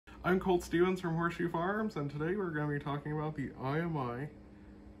I'm Colt Stevens from Horseshoe Firearms, and today we're going to be talking about the IMI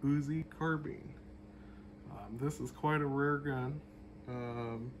Uzi Carbine. This is quite a rare gun.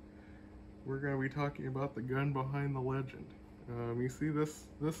 We're going to be talking about the gun behind the legend. You see this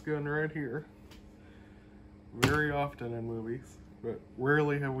gun right here very often in movies, but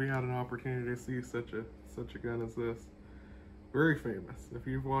rarely have we had an opportunity to see such a gun as this. Very famous. If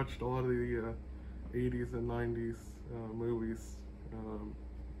you've watched a lot of the 80s and 90s movies,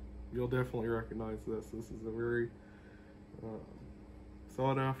 you'll definitely recognize this. This is a very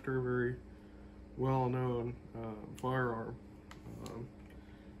sought after, very well-known firearm,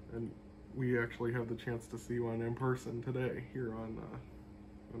 and we actually have the chance to see one in person today here on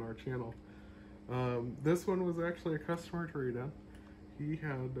our channel. This one was actually a customer trade-in. He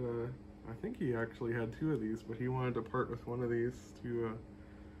had, I think he actually had two of these, but he wanted to part with one of these to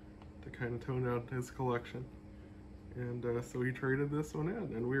kind of tone out his collection. And so he traded this one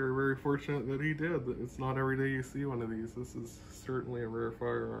in, and we were very fortunate that he did. It's not every day you see one of these. This is certainly a rare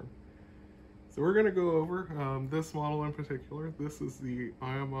firearm. So we're going to go over this model in particular. This is the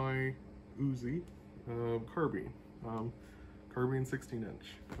IMI Uzi Carbine, Carbine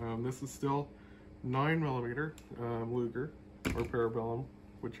 16-inch. This is still 9mm Luger or Parabellum,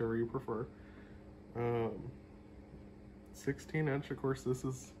 whichever you prefer. 16-inch, of course, this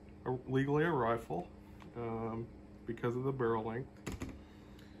is legally a rifle. Because of the barrel length.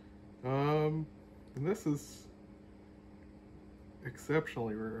 And this is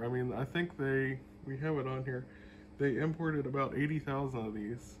exceptionally rare. I mean, I think we have it on here, they imported about 80,000 of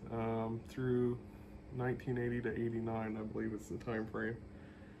these through 1980 to 89, I believe is the time frame.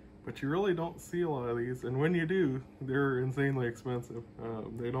 But you really don't see a lot of these, and when you do, they're insanely expensive.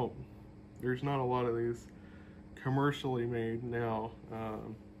 There's not a lot of these commercially made now.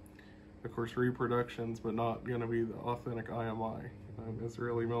 Of course, reproductions, but not going to be the authentic IMI,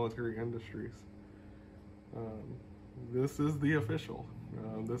 Israeli Military Industries. This is the official.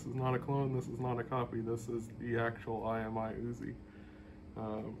 This is not a clone, this is not a copy, this is the actual IMI Uzi.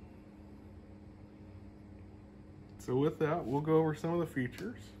 So with that, we'll go over some of the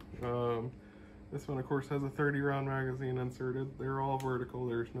features. This one, of course, has a 30-round magazine inserted. They're all vertical,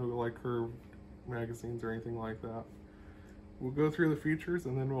 there's no like curved magazines or anything like that. We'll go through the features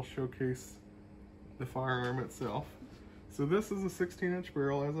and then we'll showcase the firearm itself. So this is a 16-inch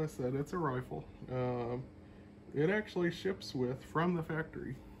barrel. As I said, it's a rifle. It actually ships with, from the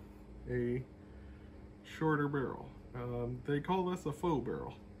factory, a shorter barrel. They call this a faux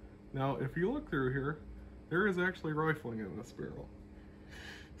barrel. Now, if you look through here, there is actually rifling in this barrel.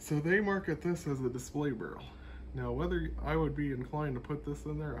 So they market this as a display barrel. Now, whether I would be inclined to put this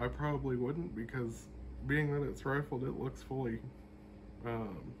in there, I probably wouldn't, because being that it's rifled, it looks fully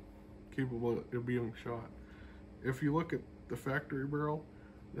capable of being shot. If you look at the factory barrel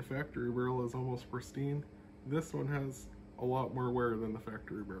is almost pristine. This one has a lot more wear than the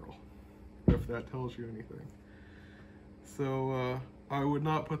factory barrel, if that tells you anything. So I would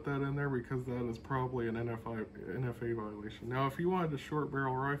not put that in there, because that is probably an NFA violation. Now, if you wanted a short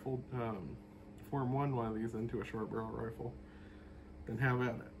barrel rifle, form one of these into a short barrel rifle, then have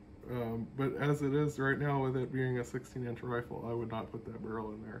at it. But as it is right now, with it being a 16-inch rifle, I would not put that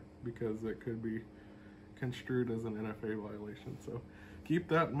barrel in there, because it could be construed as an NFA violation. So keep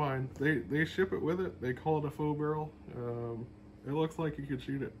that in mind. They ship it with it. They call it a faux barrel. It looks like you could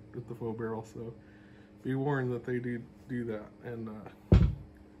shoot it with the faux barrel, so be warned that they do that, and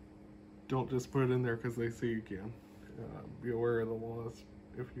don't just put it in there because they say you can. Be aware of the laws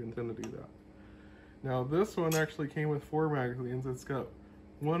if you intend to do that. Now, this one actually came with 4 magazines. It's got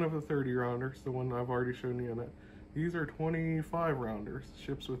one of the 30 rounders, the one I've already shown you in it. These are 25 rounders,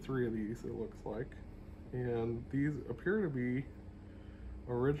 ships with 3 of these, it looks like. And these appear to be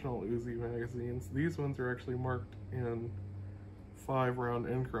original Uzi magazines. These ones are actually marked in 5-round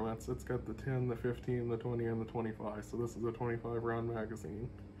increments. It's got the 10, the 15, the 20, and the 25. So this is a 25-round magazine.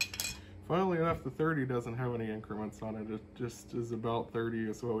 Funnily enough, the 30 doesn't have any increments on it. It just is about 30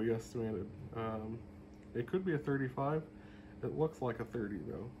 is what we estimated. It could be a 35. It looks like a 30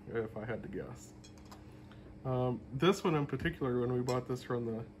 though, if I had to guess. This one in particular, when we bought this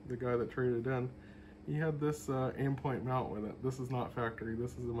from the guy that traded in, he had this aim point mount with it. This is not factory,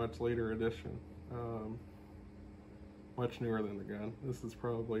 this is a much later edition. Much newer than the gun. This is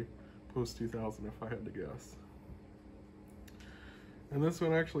probably post 2000 if I had to guess. And this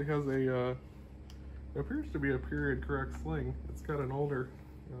one actually has a, appears to be a period correct sling. It's got an older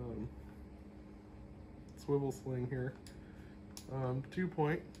swivel sling here.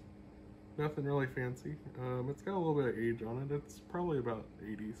 2-point, nothing really fancy. It's got a little bit of age on it. It's probably about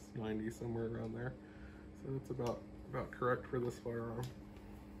 80s, 90s, somewhere around there. So it's about correct for this firearm.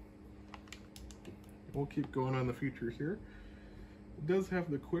 We'll keep going on the features here. It does have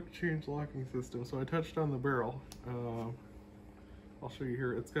the quick change locking system, so I touched on the barrel. I'll show you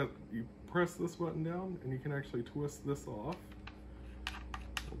here. It's got, you press this button down and you can actually twist this off.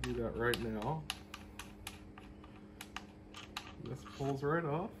 We'll do that right now. This pulls right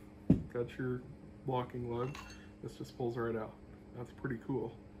off. Got your locking lug. This just pulls right out. That's pretty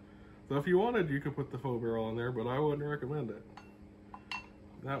cool. So if you wanted, you could put the faux barrel on there, but I wouldn't recommend it.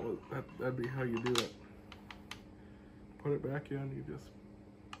 That'd be how you do it. Put it back in. You just,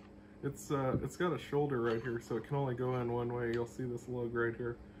 it's got a shoulder right here, so it can only go in one way. You'll see this lug right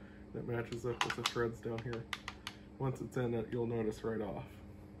here that matches up with the threads down here. Once it's in it, you'll notice right off.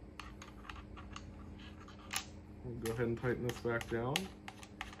 We'll go ahead and tighten this back down.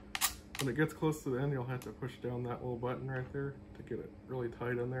 When it gets close to the end, you'll have to push down that little button right there to get it really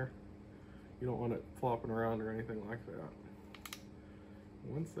tight in there. You don't want it flopping around or anything like that.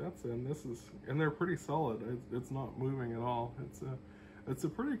 Once that's in, and they're pretty solid. It's not moving at all. It's a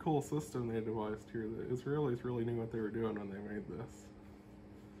pretty cool system they devised here. The Israelis really knew what they were doing when they made this.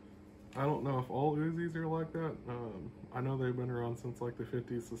 I don't know if all Uzis are like that. I know they've been around since like the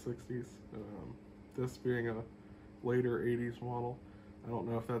 50s to 60s. This being a later 80s model, I don't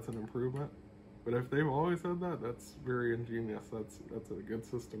know if that's an improvement, but if they've always had that, that's very ingenious. That's a good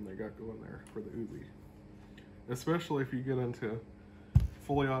system they got going there for the Uzi. Especially if you get into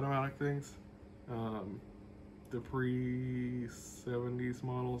fully automatic things. The pre-70s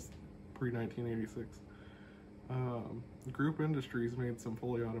models, pre-1986. Group Industries made some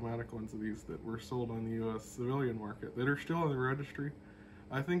fully automatic ones of these that were sold on the US civilian market that are still on the registry.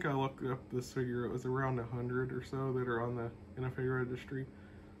 I think I looked up this figure, it was around 100 or so that are on the NFA registry.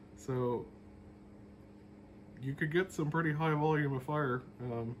 So you could get some pretty high volume of fire.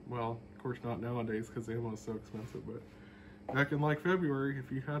 Well, of course not nowadays because ammo is so expensive, but back in like February, if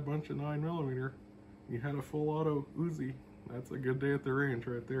you had a bunch of 9mm, you had a full auto Uzi, that's a good day at the range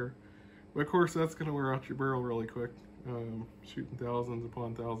right there. But of course that's going to wear out your barrel really quick, shooting thousands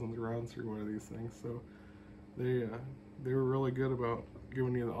upon thousands of rounds through one of these things. So they were really good about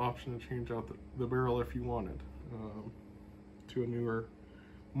giving you the option to change out the barrel if you wanted, to a newer,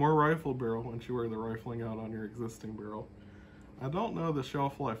 more rifled barrel once you wear the rifling out on your existing barrel. I don't know the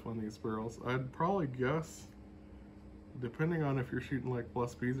shelf life on these barrels. I'd probably guess, depending on if you're shooting like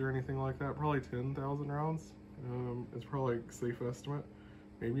plus Bs or anything like that, probably 10,000 rounds is probably a safe estimate.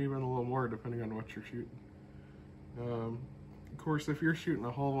 Maybe even a little more depending on what you're shooting. Of course, if you're shooting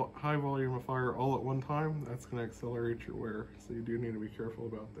a high volume of fire all at one time, that's going to accelerate your wear, so you do need to be careful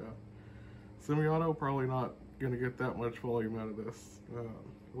about that. Semi-auto, probably not going to get that much volume out of this,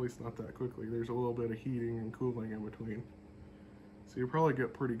 at least not that quickly. There's a little bit of heating and cooling in between. So you probably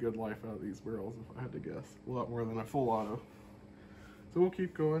get pretty good life out of these barrels, if I had to guess. A lot more than a full auto. So we'll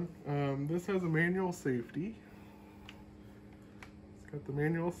keep going. This has a manual safety. It's got the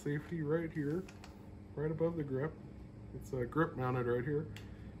manual safety right here, right above the grip. It's grip mounted right here.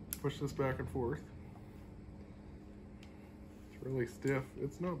 Push this back and forth. It's really stiff.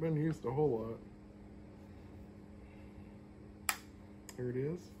 It's not been used a whole lot. There it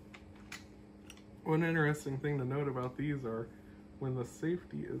is. One interesting thing to note about these are when the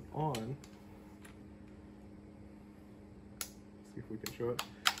safety is on, let's see if we can show it,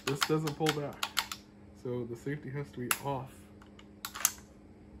 this doesn't pull back. So the safety has to be off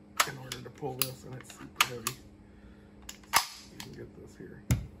in order to pull this, and it's super heavy. You can get this here.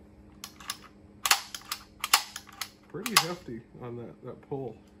 Pretty hefty on that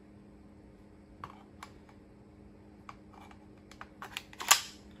pull.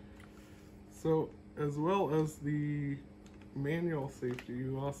 So as well as the manual safety,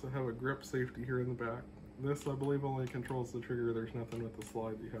 you also have a grip safety here in the back. This, I believe, only controls the trigger. There's nothing with the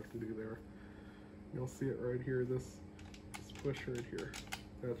slide you have to do there. You'll see it right here, this push right here.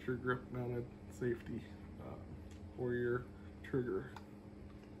 That's your grip mounted safety for your trigger.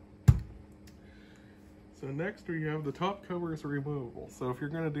 So next we have the top cover is removable. So if you're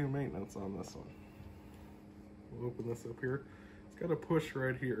going to do maintenance on this one, we'll open this up here. It's got a push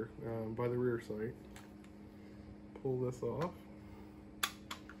right here by the rear sight. Pull this off.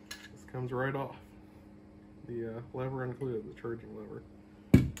 This comes right off. The lever included, the charging lever.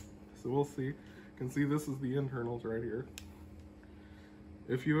 So we'll see. You can see this is the internals right here.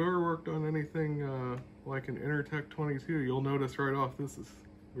 If you ever worked on anything like an Intertech 22, you'll notice right off this is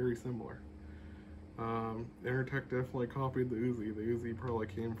very similar. Intertech definitely copied the Uzi. The Uzi probably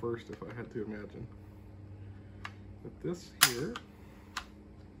came first if I had to imagine. But this here,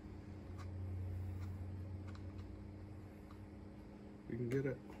 we can get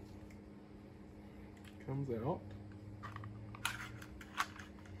it, comes out.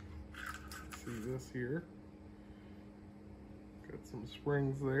 see this here. Got some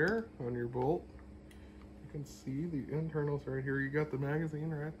springs there on your bolt. You can see the internals right here. You got the magazine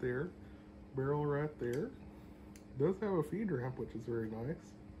right there, barrel right there. It does have a feed ramp, which is very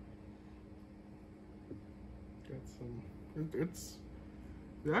nice. Got some, it's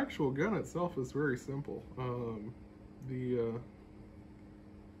the actual gun itself is very simple. The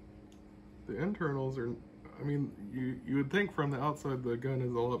internals are, I mean, you would think from the outside the gun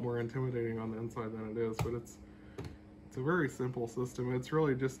is a lot more intimidating on the inside than it is, but it's a very simple system. It's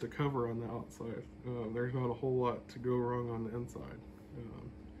really just a cover on the outside. There's not a whole lot to go wrong on the inside.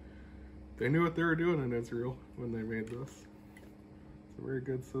 They knew what they were doing in Israel when they made this. It's a very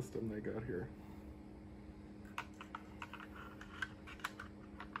good system they got here.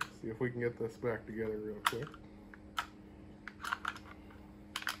 See if we can get this back together real quick.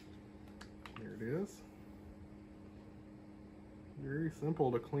 There it is. Very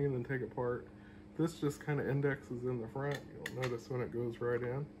simple to clean and take apart. This just kind of indexes in the front. You'll notice when it goes right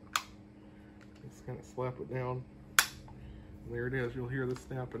in. Just kind of slap it down. And there it is. You'll hear the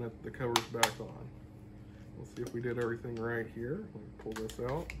snap and the cover's back on. We'll see if we did everything right here. Let me pull this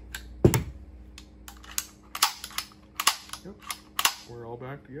out. Yep. We're all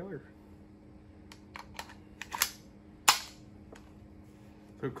back together.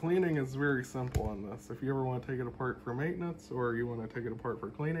 So cleaning is very simple on this. If you ever want to take it apart for maintenance or you want to take it apart for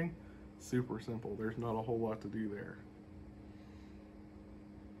cleaning, super simple. There's not a whole lot to do there.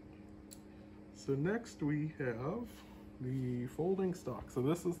 So next we have the folding stock. So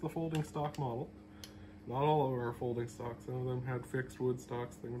this is the folding stock model. Not all of them are folding stock. Some of them had fixed wood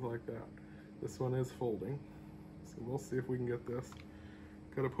stocks, things like that. This one is folding. So we'll see if we can get this.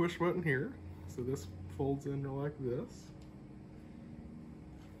 Got a push button here. So this folds in like this.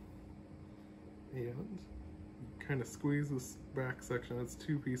 And you kind of squeeze this back section. It's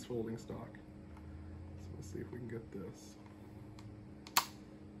two-piece folding stock. So we'll see if we can get this.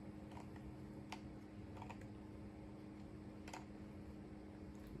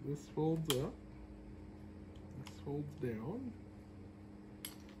 This folds up. This folds down.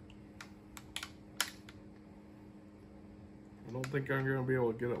 I don't think I'm going to be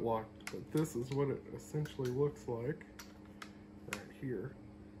able to get it locked, but this is what it essentially looks like right here.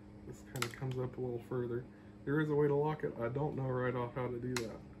 This kind of comes up a little further. There is a way to lock it. I don't know right off how to do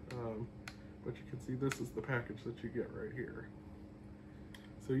that. But you can see this is the package that you get right here.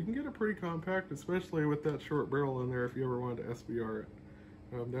 So you can get it pretty compact, especially with that short barrel in there if you ever wanted to SBR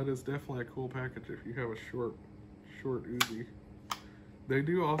it. That is definitely a cool package if you have a short Uzi. They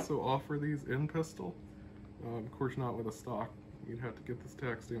do also offer these in pistol. Of course not with a stock. You'd have to get this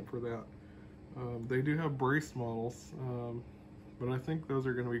tax stamp for that. They do have brace models. But I think those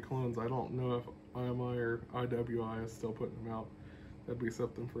are going to be clones. I don't know if IMI or IWI is still putting them out. That'd be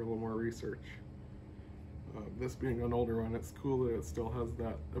something for a little more research. This being an older one, it's cool that it still has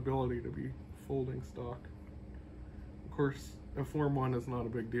that ability to be folding stock. Of course, a Form 1 is not a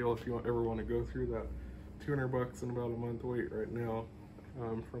big deal if you ever want to go through that. $200 and about a month wait right now,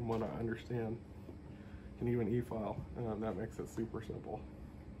 from what I understand. And even e-file. That makes it super simple.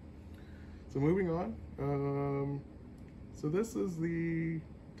 So moving on. So this is the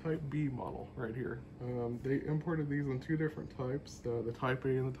Type B model right here. They imported these in two different types, the Type A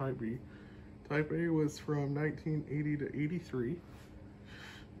and the Type B. Type A was from 1980 to 83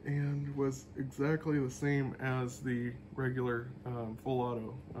 and was exactly the same as the regular full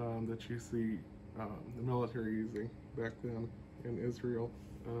auto that you see the military using back then in Israel.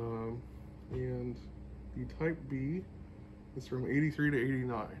 And the Type B is from 83 to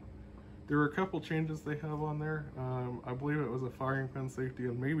 89. There were a couple changes they have on there. I believe it was a firing pin safety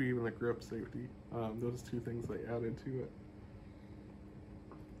and maybe even a grip safety. Those two things they added to it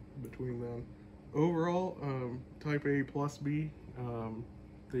between them. Overall, Type A plus B,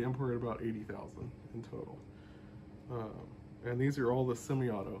 they imported about 80,000 in total. And these are all the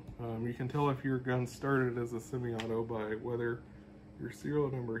semi-auto. You can tell if your gun started as a semi-auto by whether your serial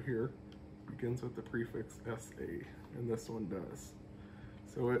number here begins with the prefix SA, and this one does.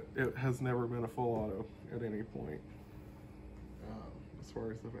 So it has never been a full auto at any point, as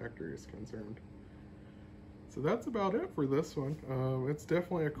far as the factory is concerned. So that's about it for this one. It's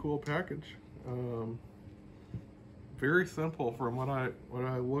definitely a cool package. Very simple from what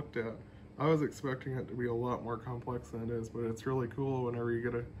I looked at. I was expecting it to be a lot more complex than it is, but it's really cool whenever you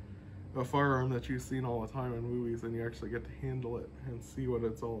get a firearm that you've seen all the time in movies and you actually get to handle it and see what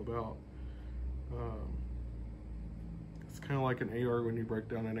it's all about. It's kind of like an AR when you break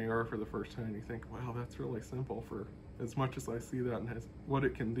down an AR for the first time. You think, wow, that's really simple for as much as I see that and what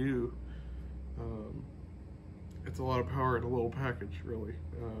it can do. It's a lot of power in a little package, really.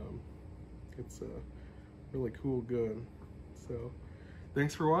 It's a really cool gun. So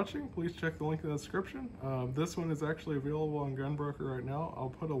thanks for watching. Please check the link in the description. This one is actually available on Gunbroker right now. I'll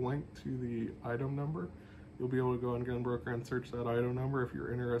put a link to the item number. You'll be able to go on Gunbroker and search that item number if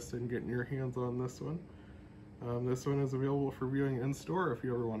you're interested in getting your hands on this one. This one is available for viewing in store if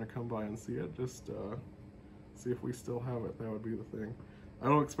you ever want to come by and see it. Just see if we still have it. That would be the thing. I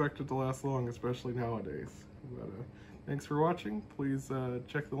don't expect it to last long, especially nowadays. But thanks for watching. Please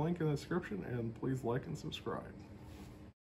check the link in the description, and please like and subscribe.